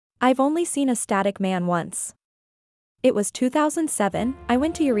I've only seen a static man once. It was 2007, I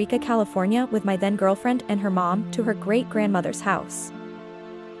went to Eureka, California with my then girlfriend and her mom to her great-grandmother's house.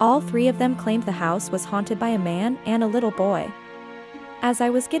 All three of them claimed the house was haunted by a man and a little boy. As I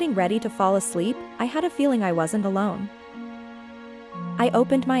was getting ready to fall asleep, I had a feeling I wasn't alone. I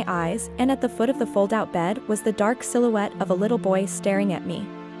opened my eyes, and at the foot of the fold-out bed was the dark silhouette of a little boy staring at me.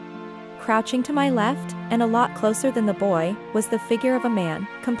 Crouching to my left, and a lot closer than the boy, was the figure of a man,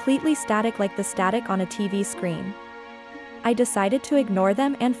 completely static like the static on a TV screen. I decided to ignore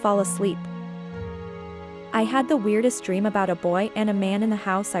them and fall asleep. I had the weirdest dream about a boy and a man in the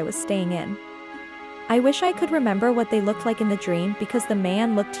house I was staying in. I wish I could remember what they looked like in the dream because the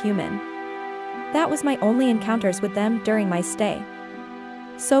man looked human. That was my only encounters with them during my stay.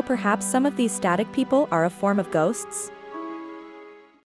 So perhaps some of these static people are a form of ghosts?